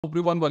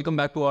Everyone, welcome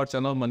back to our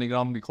channel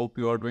MoneyGram. We hope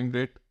you are doing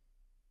great.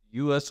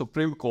 U.S.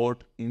 Supreme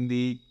Court in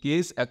the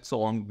case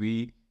Exxon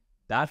v.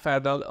 that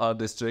federal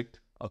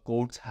district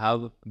courts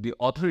have the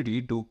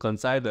authority to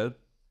consider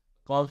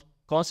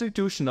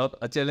constitutional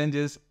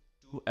challenges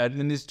to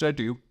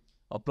administrative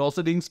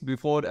proceedings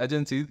before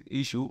agencies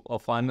issue a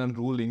final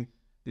ruling.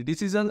 The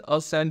decision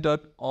is centered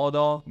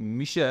on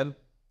Michelle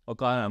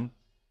O'Connor,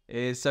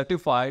 a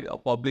certified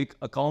public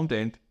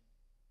accountant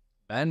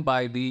banned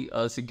by the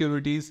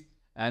Securities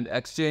and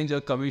Exchange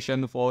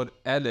Commission for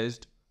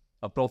alleged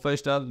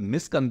professional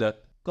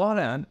misconduct.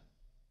 Koran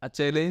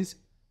challenged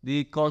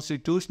the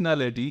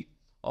constitutionality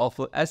of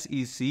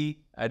SEC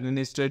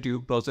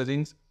administrative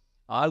proceedings,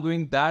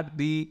 arguing that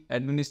the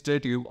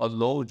administrative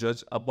law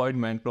judge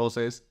appointment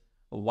process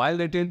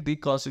violated the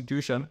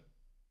Constitution.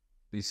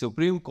 The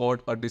Supreme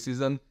Court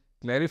decision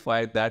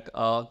clarified that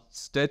a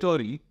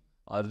statutory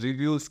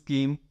review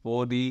scheme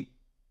for the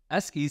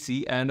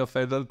SEC and the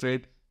Federal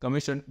Trade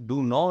Commission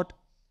do not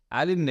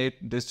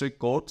eliminate district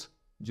courts'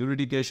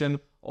 jurisdiction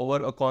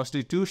over a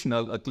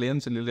constitutional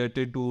claims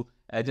related to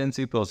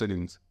agency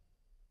proceedings.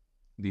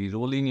 The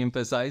ruling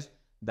emphasized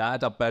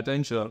that a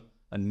petitioner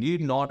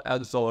need not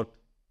exhaust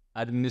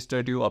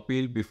administrative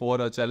appeal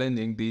before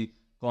challenging the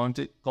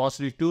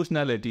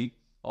constitutionality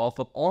of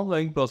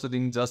ongoing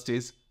proceeding.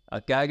 Justice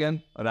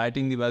Kagan,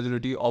 writing the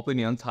majority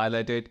opinions,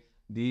 highlighted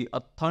the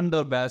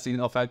thunder basin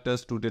of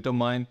factors to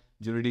determine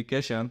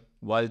jurisdiction,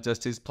 while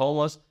Justice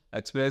Thomas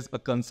expressed a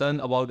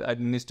concern about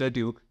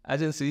administrative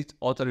agencies'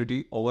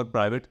 authority over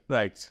private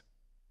rights.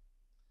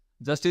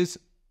 Justice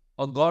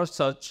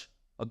Gorsuch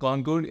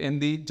concurred in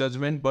the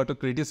judgment but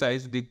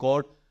criticized the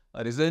court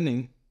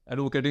reasoning,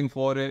 advocating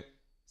for a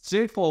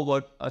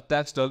straightforward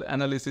textual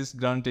analysis,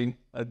 granting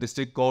a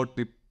district court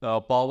the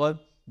power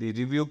to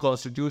review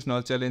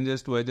constitutional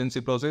challenges to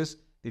agency process.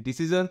 The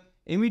decision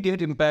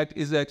immediate impact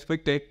is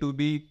expected to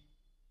be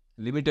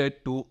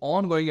limited to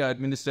ongoing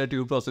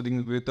administrative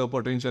proceedings with a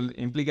potential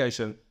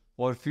implication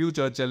for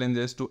future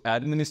challenges to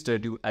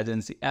administrative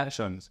agency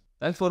actions.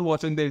 Thanks for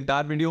watching the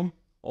entire video.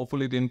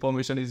 Hopefully the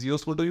information is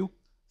useful to you.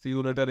 See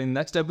you later in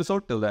next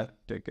episode. Till then,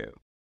 take care.